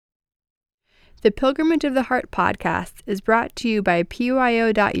The Pilgrimage of the Heart podcast is brought to you by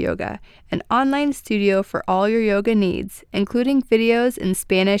pyo.yoga, an online studio for all your yoga needs, including videos in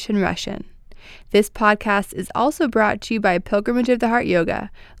Spanish and Russian. This podcast is also brought to you by Pilgrimage of the Heart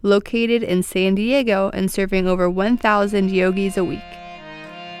Yoga, located in San Diego and serving over 1,000 yogis a week.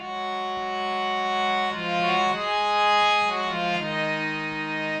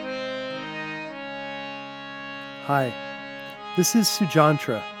 Hi, this is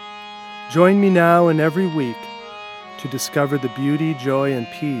Sujantra. Join me now and every week to discover the beauty, joy, and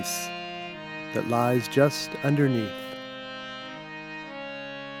peace that lies just underneath.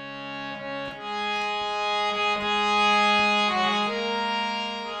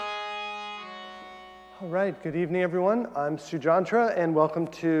 All right, good evening, everyone. I'm Sujantra, and welcome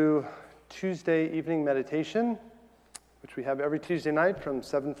to Tuesday evening meditation, which we have every Tuesday night from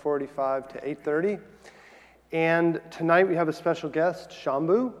 7:45 to 8:30. And tonight we have a special guest,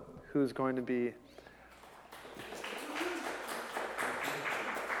 Shambhu, who's going to be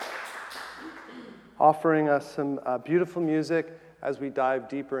offering us some beautiful music as we dive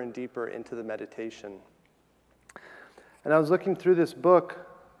deeper and deeper into the meditation. And I was looking through this book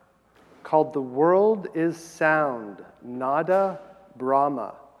called The World is Sound, Nada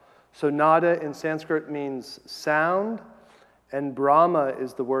Brahma. So nada in Sanskrit means sound, and Brahma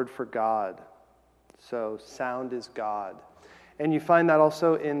is the word for God. So sound is God. And you find that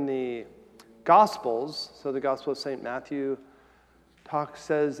also in the Gospels. So the Gospel of St. Matthew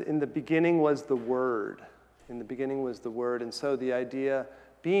says, in the beginning was the Word. In the beginning was the Word. And so the idea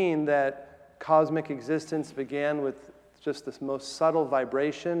being that cosmic existence began with just this most subtle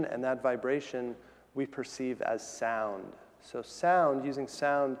vibration, and that vibration we perceive as sound. So sound, using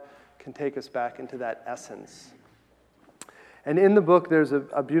sound, can take us back into that essence. And in the book, there's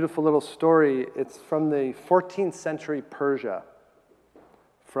a beautiful little story. It's from the 14th century Persia,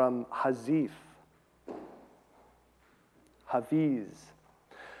 from Hafiz.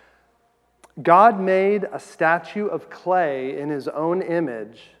 God made a statue of clay in his own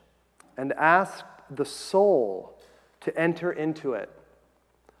image and asked the soul to enter into it.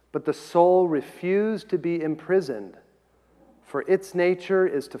 But the soul refused to be imprisoned, for its nature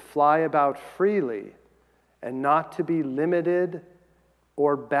is to fly about freely and not to be limited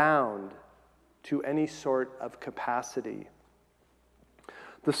or bound to any sort of capacity.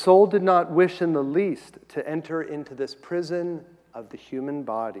 The soul did not wish in the least to enter into this prison of the human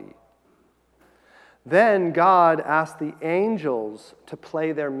body. Then God asked the angels to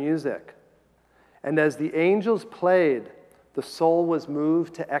play their music. And as the angels played, the soul was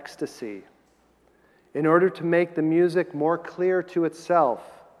moved to ecstasy. In order to make the music more clear to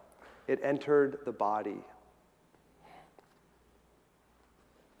itself, it entered the body.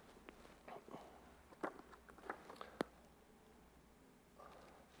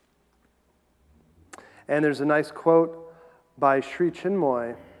 And there's a nice quote by Sri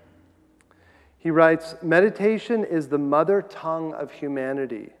Chinmoy. He writes, "Meditation is the mother tongue of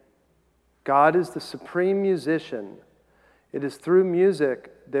humanity. God is the supreme musician. It is through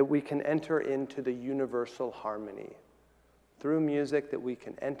music that we can enter into the universal harmony." Through music that we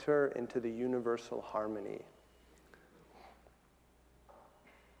can enter into the universal harmony.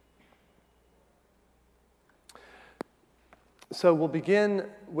 So we'll begin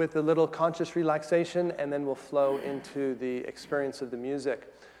with a little conscious relaxation, and then we'll flow into the experience of the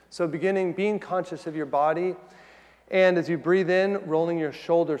music. So being conscious of your body, and as you breathe in, rolling your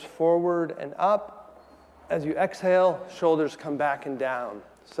shoulders forward and up. As you exhale, shoulders come back and down.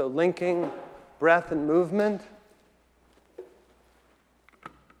 So linking breath and movement.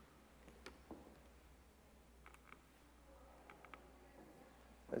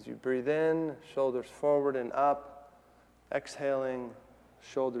 As you breathe in, shoulders forward and up. Exhaling,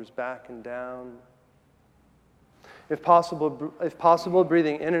 shoulders back and down. If possible,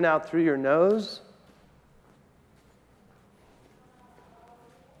 breathing in and out through your nose.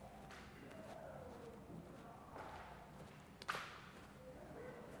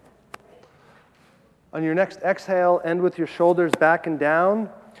 On your next exhale, end with your shoulders back and down.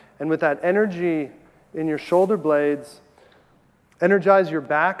 And with that energy in your shoulder blades, energize your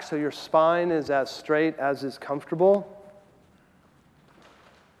back so your spine is as straight as is comfortable.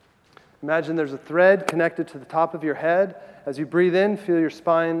 Imagine there's a thread connected to the top of your head. As you breathe in, feel your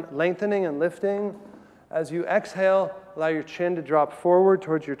spine lengthening and lifting. As you exhale, allow your chin to drop forward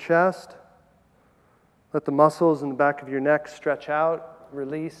towards your chest. Let the muscles in the back of your neck stretch out,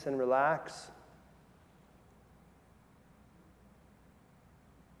 release, and relax.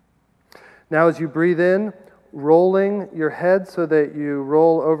 Now as you breathe in, rolling your head so that you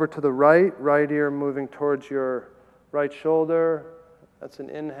roll over to the right ear moving towards your right shoulder, That's an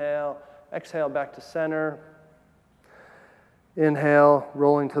inhale. Exhale back to center. Inhale,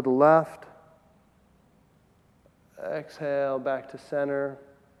 rolling to the left. Exhale back to center.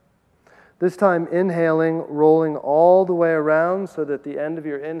 This time inhaling, rolling all the way around so that at the end of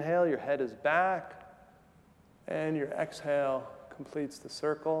your inhale, your head is back, and your exhale completes the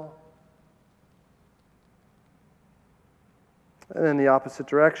circle. And then the opposite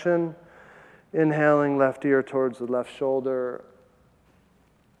direction, inhaling left ear towards the left shoulder.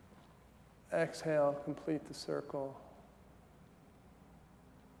 Exhale, complete the circle.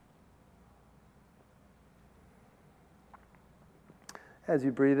 As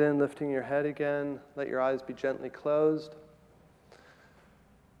you breathe in, lifting your head again, let your eyes be gently closed.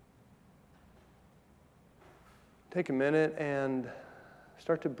 Take a minute and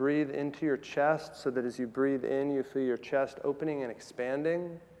start to breathe into your chest so that as you breathe in, you feel your chest opening and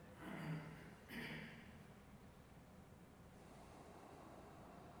expanding.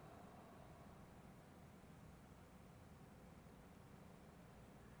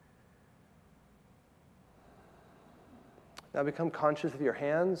 Now become conscious of your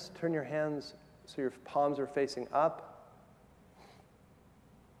hands. Turn your hands so your palms are facing up.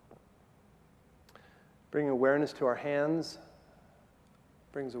 Bring awareness to our hands.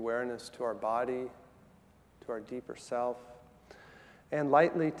 Brings awareness to our body, to our deeper self. And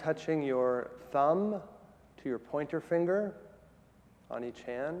lightly touching your thumb to your pointer finger on each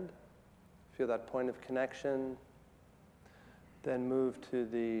hand. Feel that point of connection. Then move to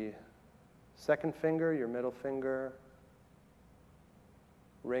the second finger, your middle finger,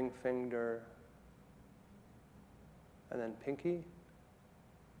 ring finger, and then pinky.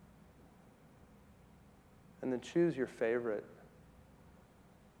 And then choose your favorite.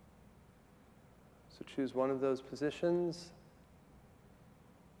 So choose one of those positions.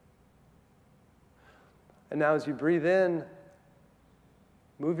 And now as you breathe in,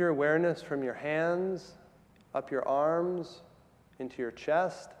 move your awareness from your hands, up your arms, into your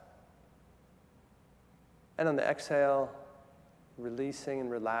chest. And on the exhale, releasing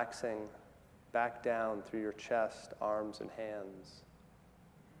and relaxing back down through your chest, arms, and hands.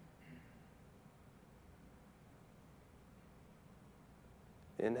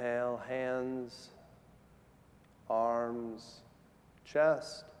 Inhale, hands, arms,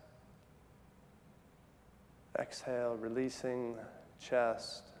 chest. Exhale, releasing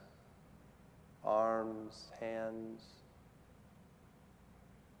chest, arms, hands.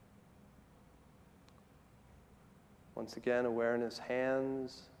 Once again, awareness,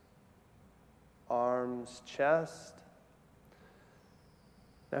 hands, arms, chest.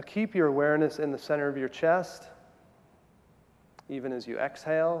 Now keep your awareness in the center of your chest, even as you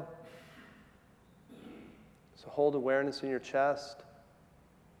exhale. So hold awareness in your chest.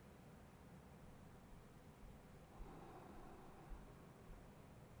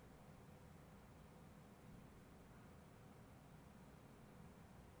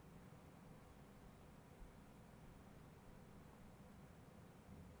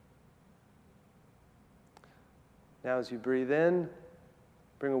 Now as you breathe in,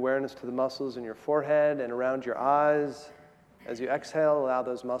 bring awareness to the muscles in your forehead and around your eyes. As you exhale, allow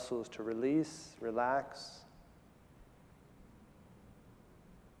those muscles to release, relax.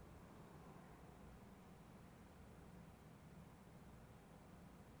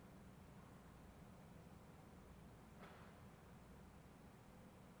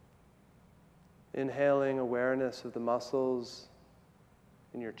 Inhaling awareness of the muscles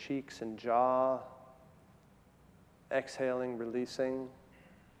in your cheeks and jaw. Exhaling, releasing.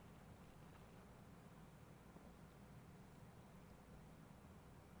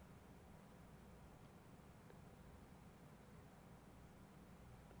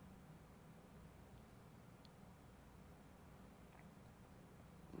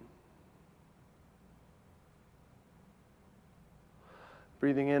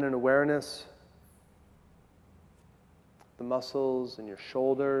 Breathing in an awareness, the muscles in your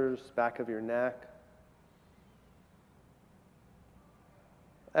shoulders, back of your neck.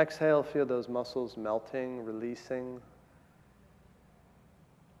 Exhale, feel those muscles melting, releasing.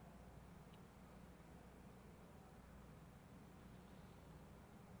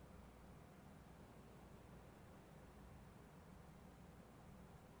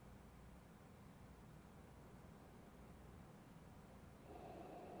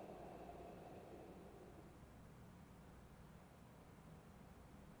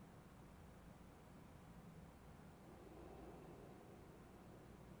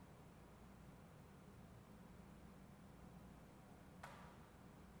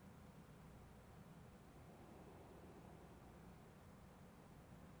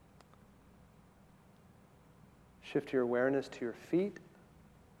 Shift your awareness to your feet.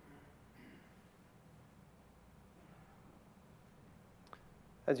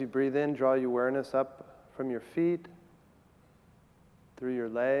 As you breathe in, draw your awareness up from your feet, through your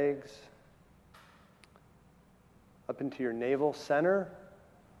legs, up into your navel center,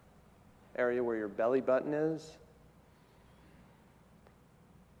 area where your belly button is.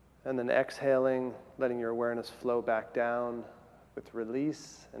 And then exhaling, letting your awareness flow back down with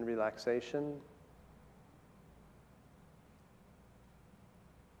release and relaxation.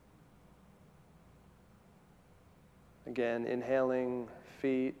 Again, inhaling,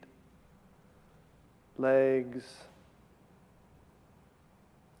 feet, legs,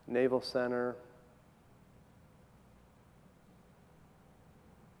 navel center.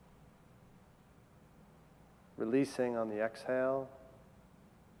 Releasing on the exhale.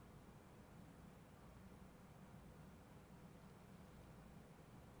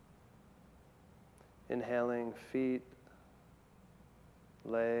 Inhaling, feet,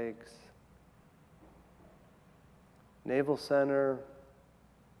 legs, navel center,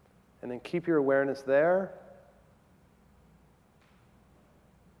 and then keep your awareness there.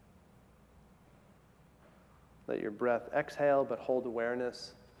 Let your breath exhale, but hold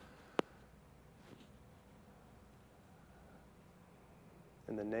awareness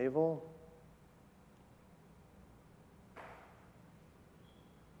in the navel.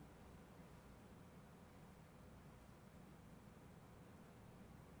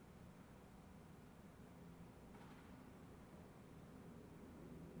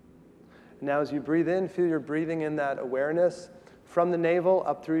 Now as you breathe in, feel you're breathing in that awareness from the navel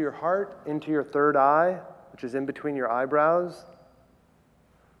up through your heart into your third eye, which is in between your eyebrows,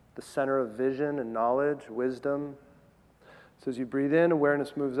 the center of vision and knowledge, wisdom. So as you breathe in,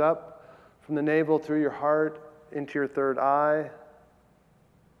 awareness moves up from the navel through your heart into your third eye.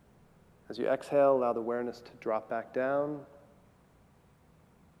 As you exhale, allow the awareness to drop back down.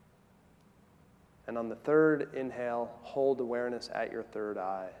 And on the third inhale, hold awareness at your third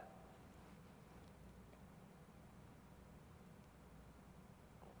eye.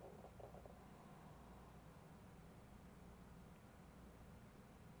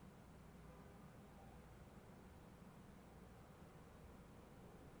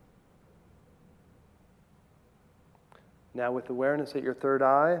 Now with awareness at your third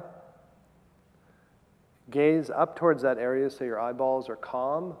eye, gaze up towards that area so your eyeballs are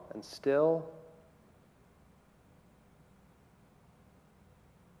calm and still.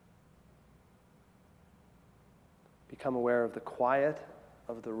 Become aware of the quiet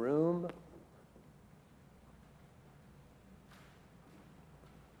of the room.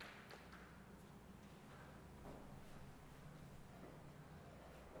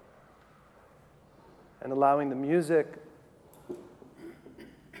 And allowing the music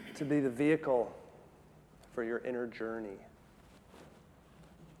to be the vehicle for your inner journey.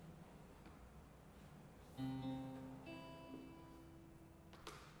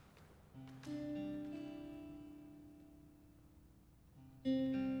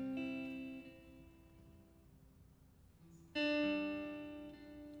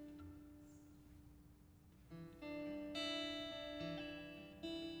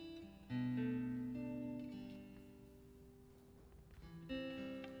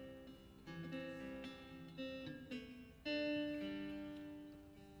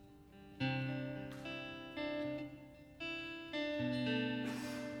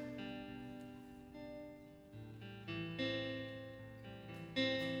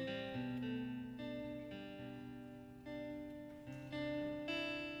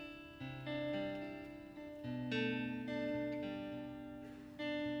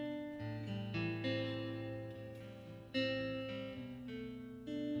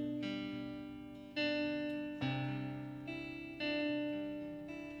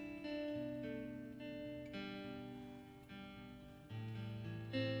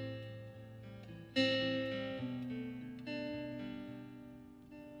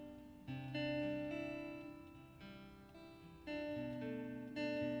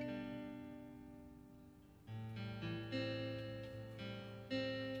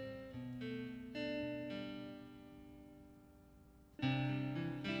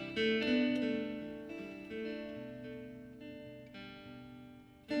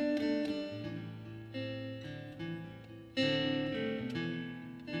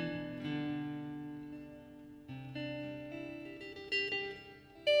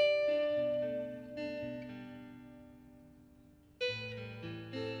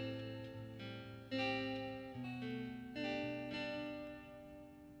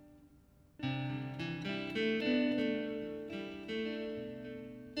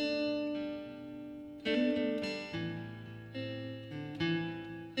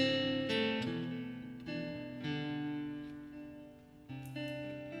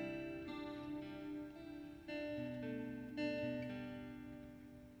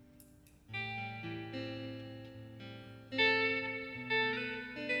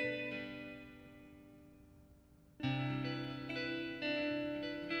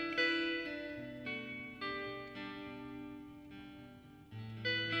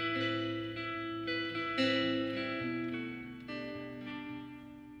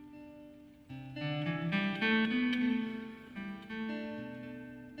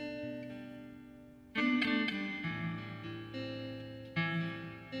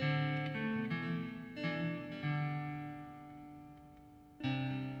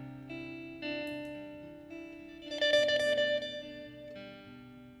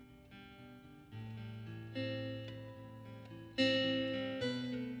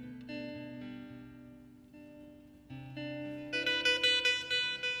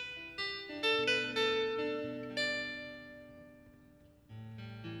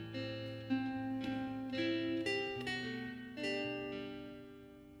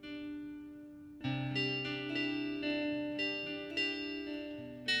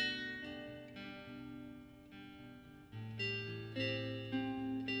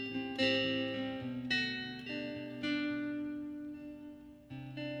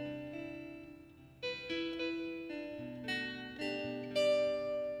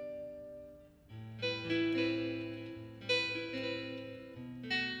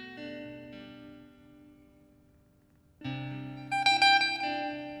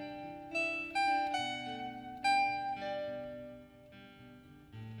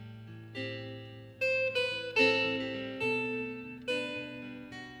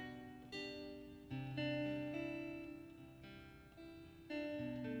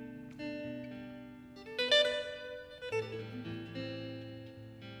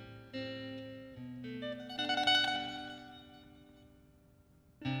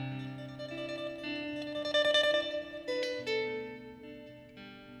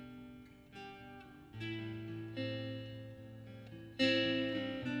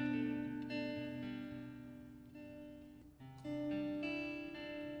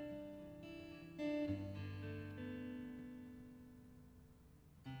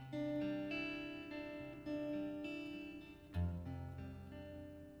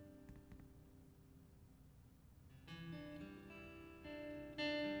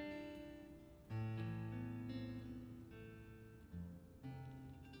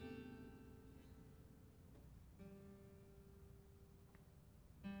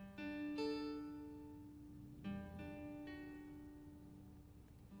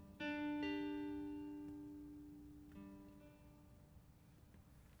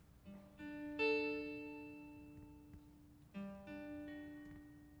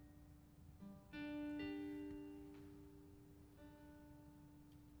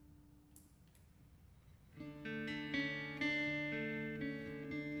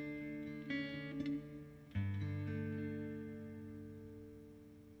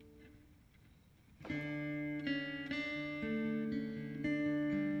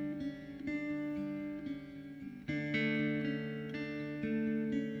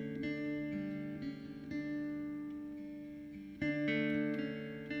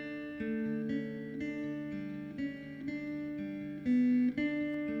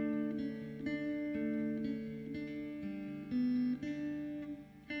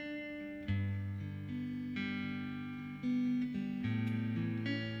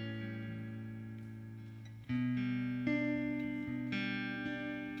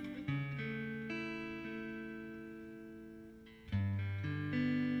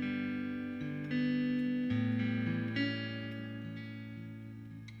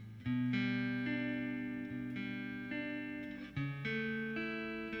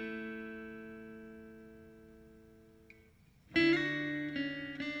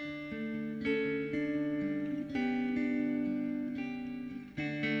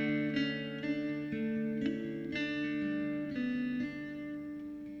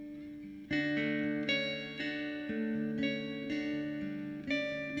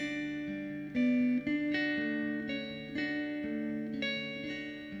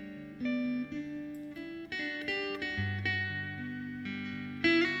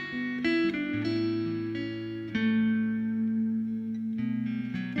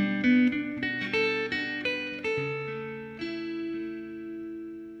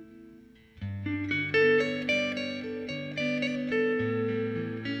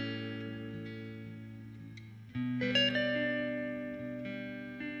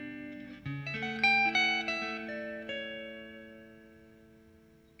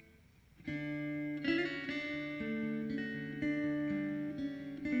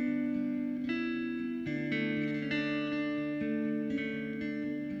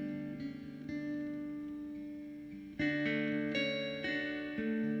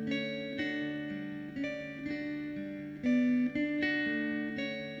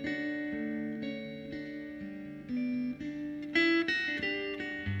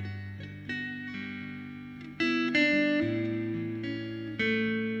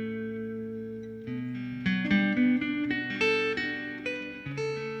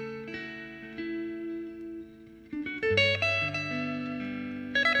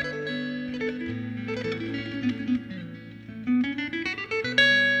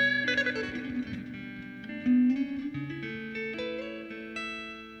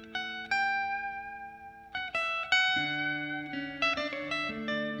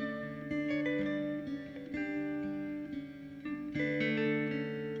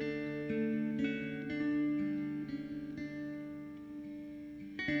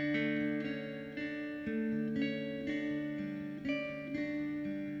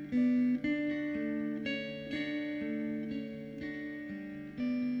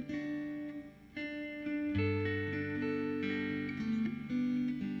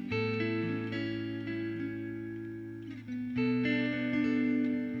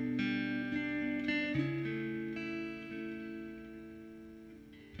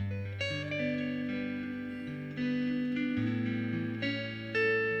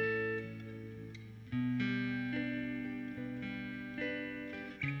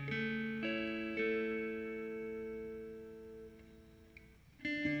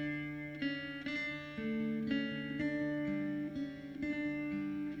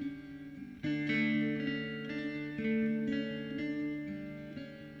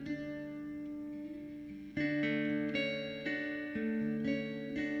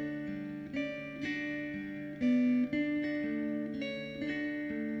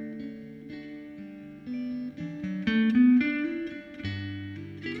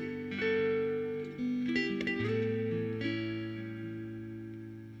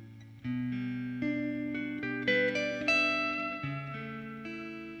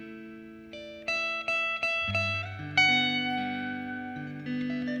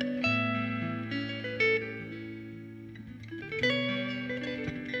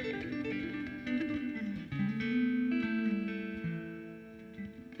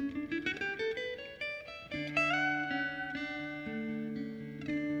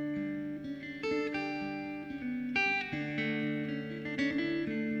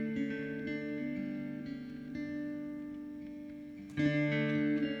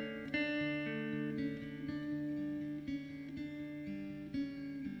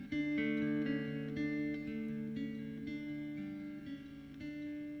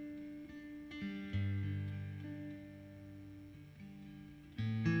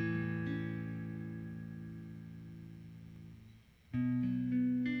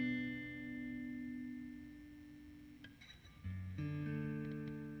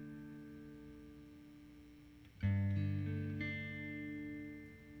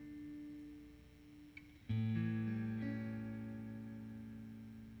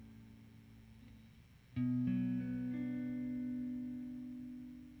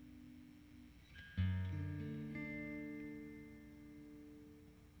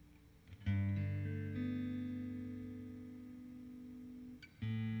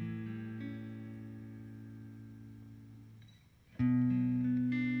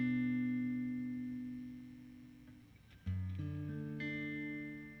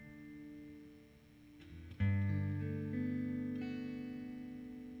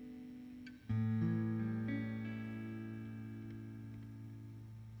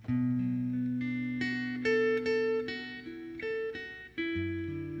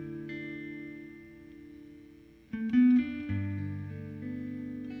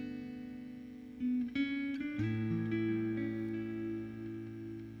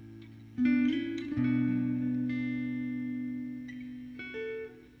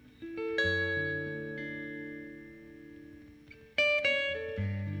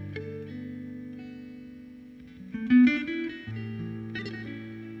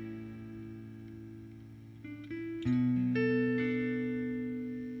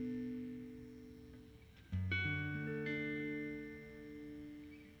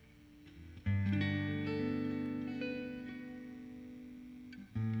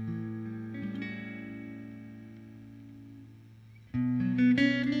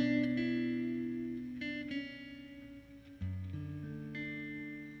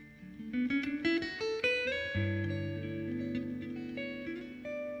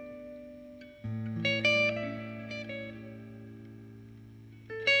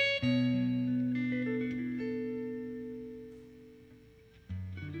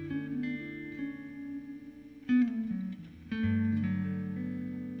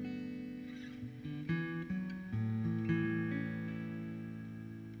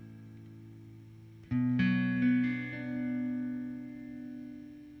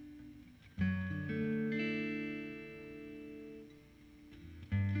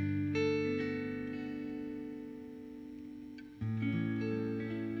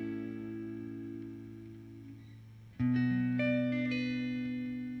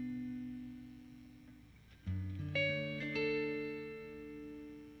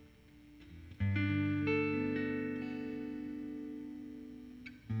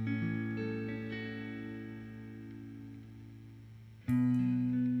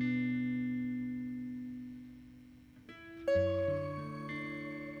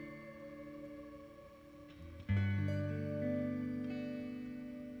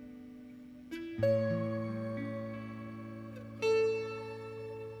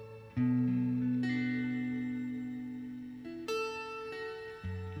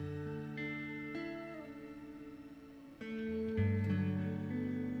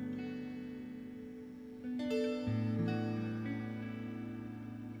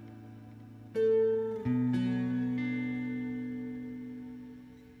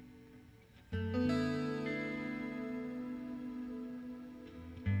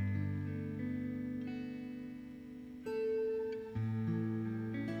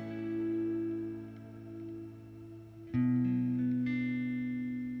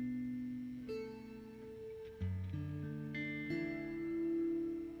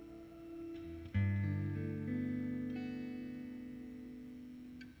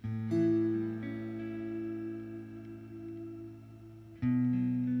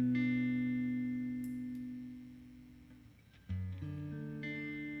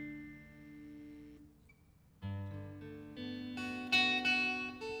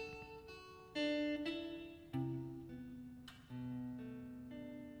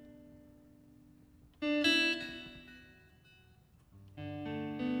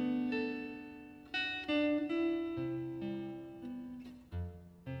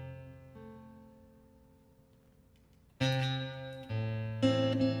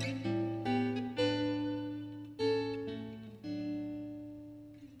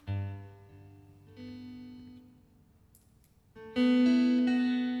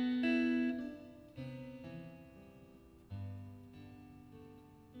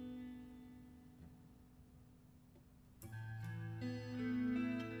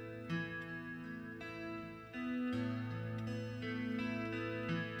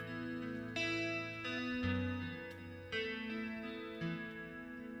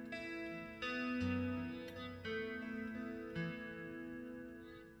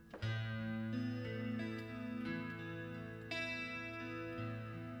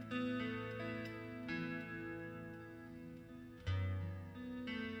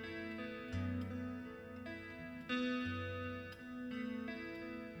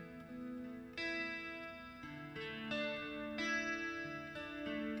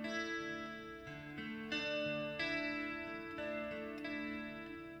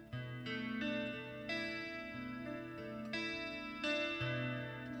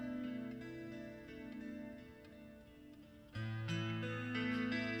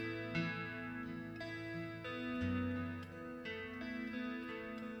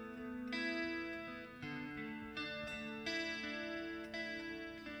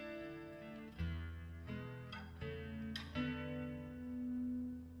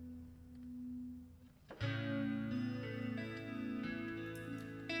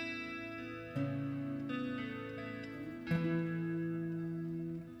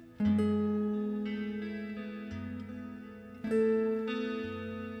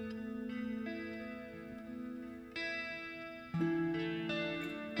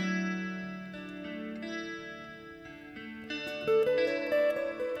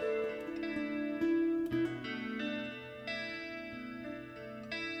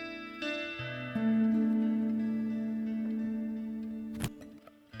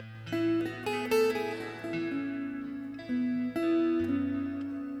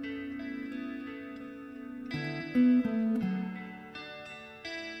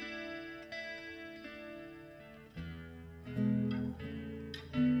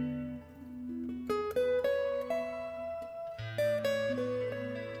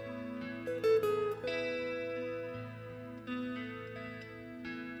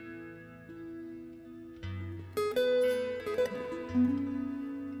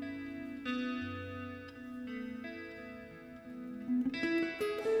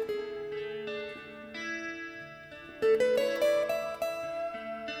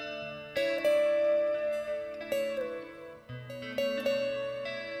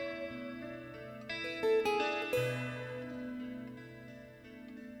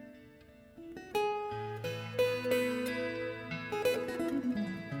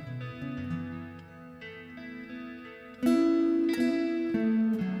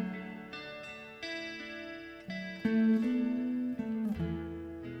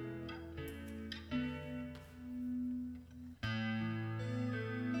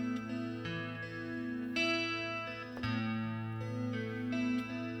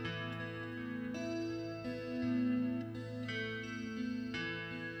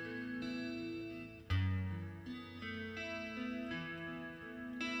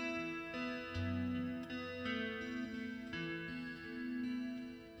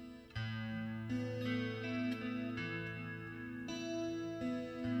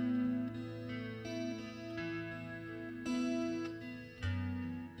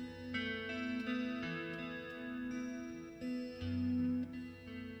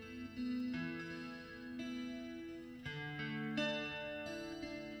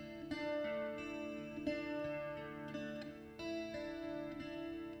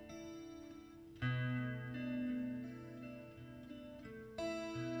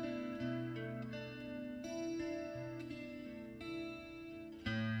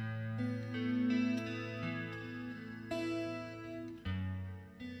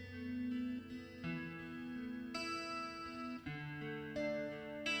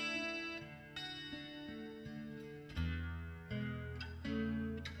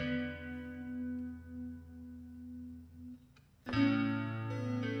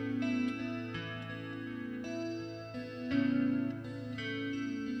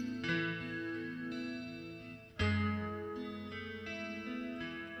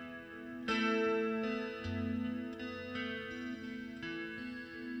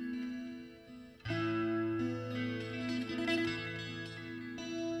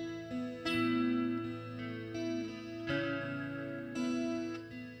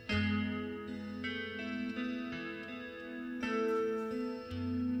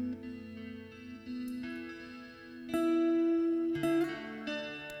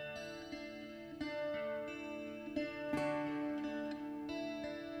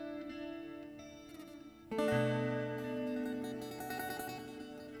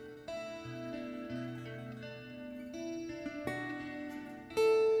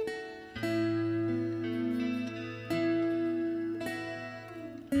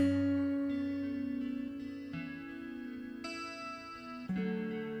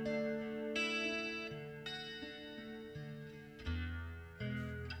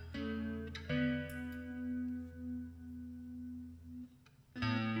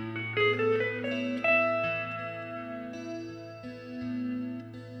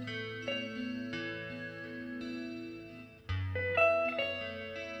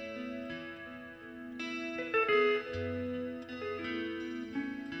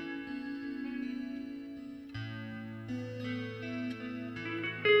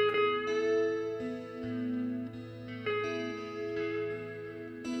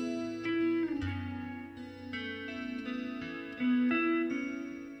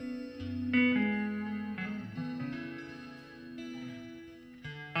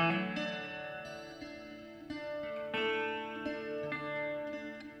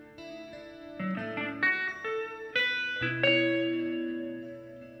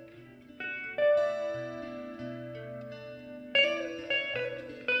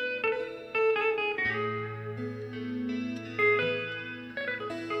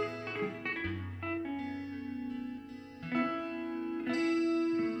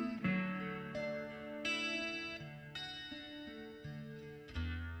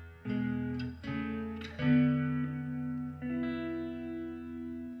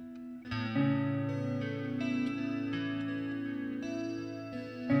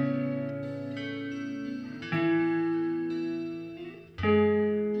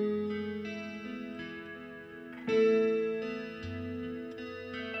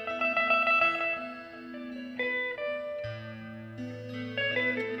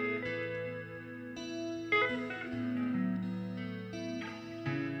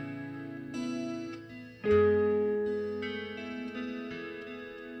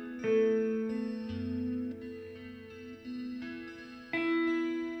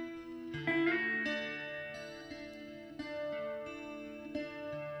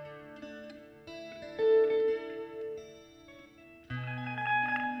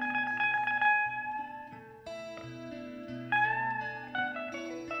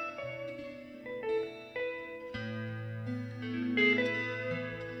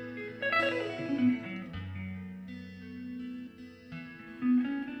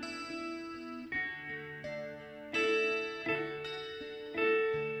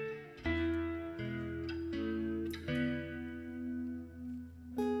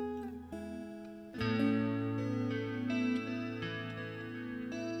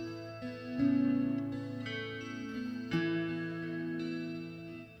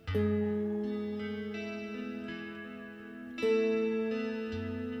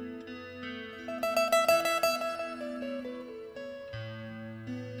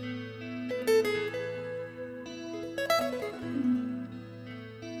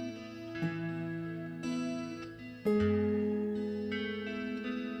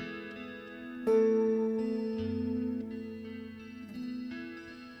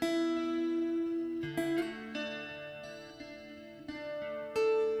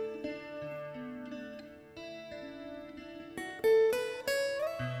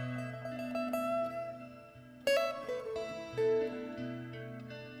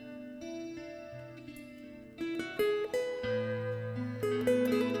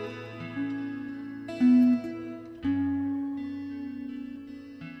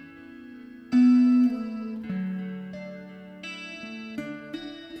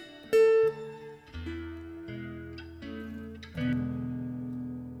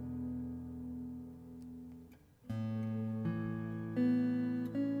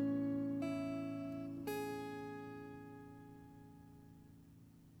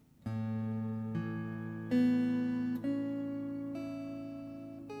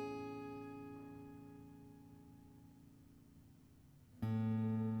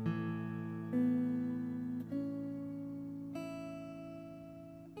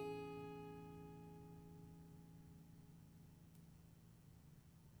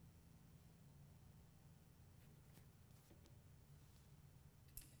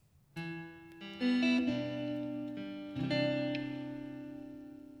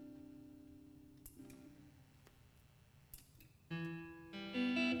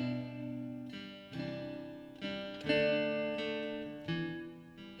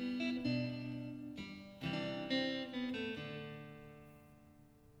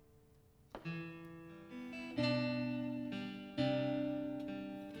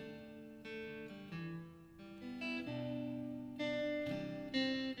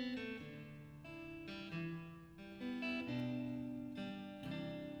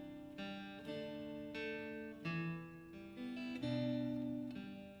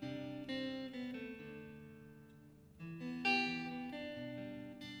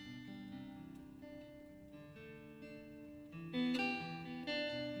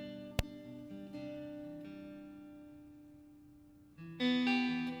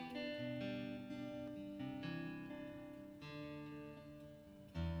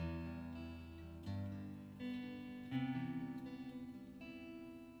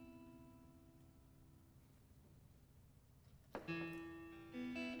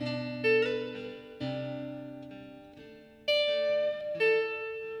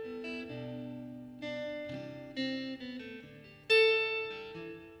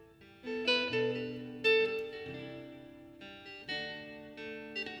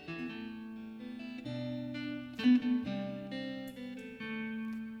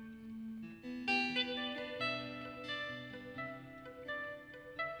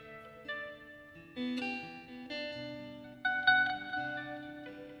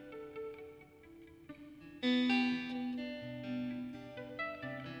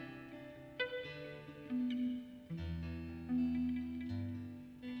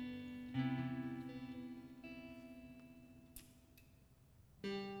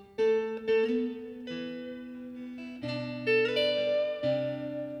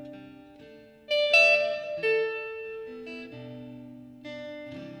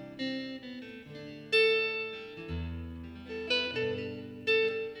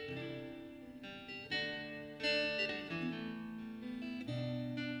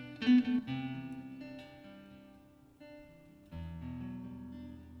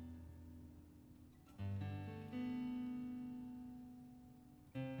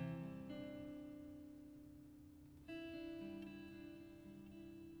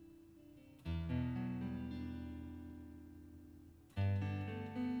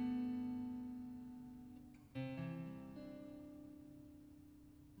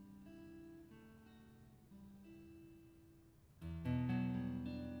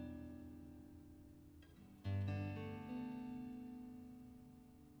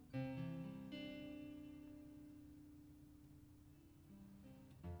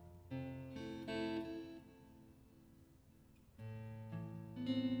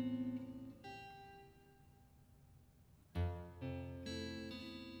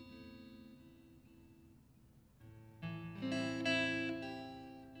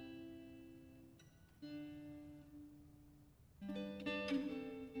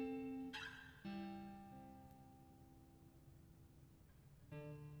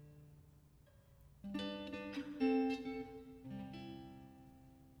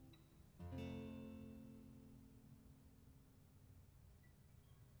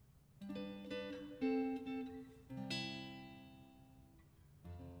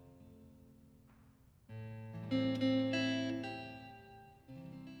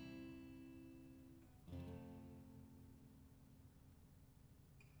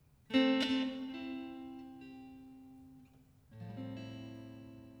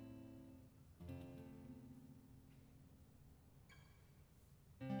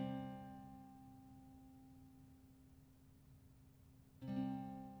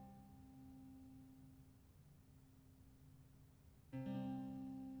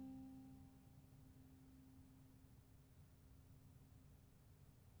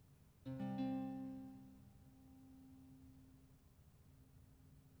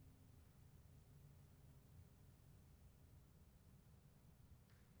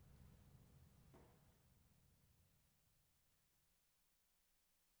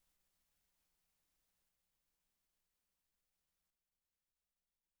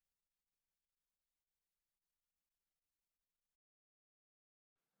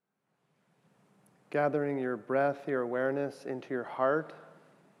 Gathering your breath, your awareness into your heart,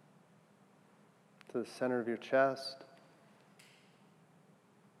 to the center of your chest.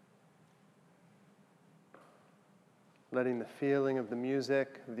 Letting the feeling of the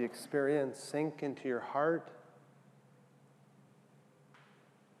music, of the experience sink into your heart.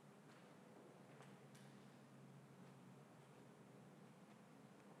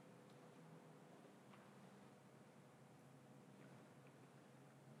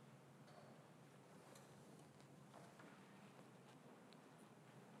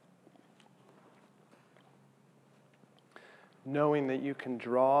 Knowing that you can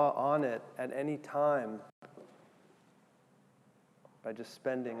draw on it at any time by just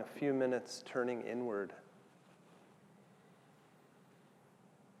spending a few minutes turning inward.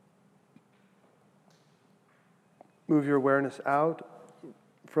 Move your awareness out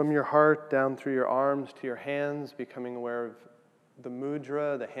from your heart, down through your arms to your hands, becoming aware of the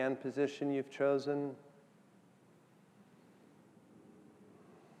mudra, the hand position you've chosen.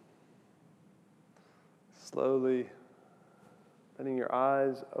 Slowly letting your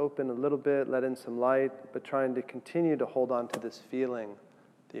eyes open a little bit, let in some light, but trying to continue to hold on to this feeling,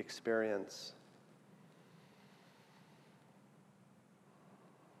 the experience.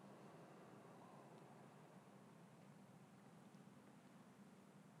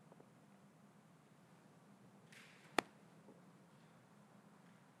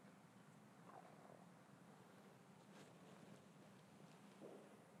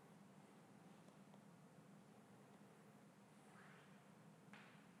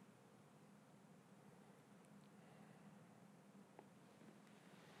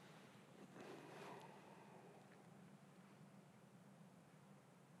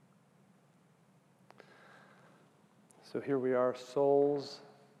 So here we are, souls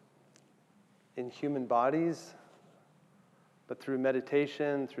in human bodies, but through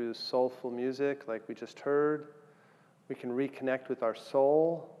meditation, through soulful music like we just heard, we can reconnect with our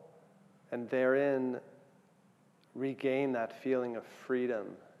soul and therein regain that feeling of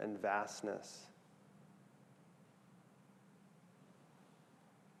freedom and vastness.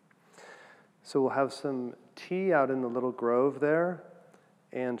 So we'll have some tea out in the little grove there.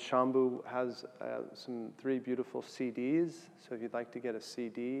 And Shambhu has some 3 beautiful CDs. So if you'd like to get a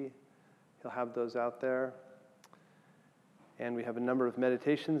CD, he'll have those out there. And we have a number of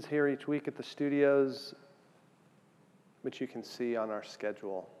meditations here each week at the studios, which you can see on our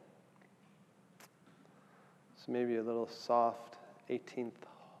schedule. So maybe a little soft 18th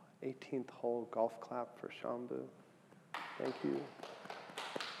hole golf clap for Shambhu. Thank you.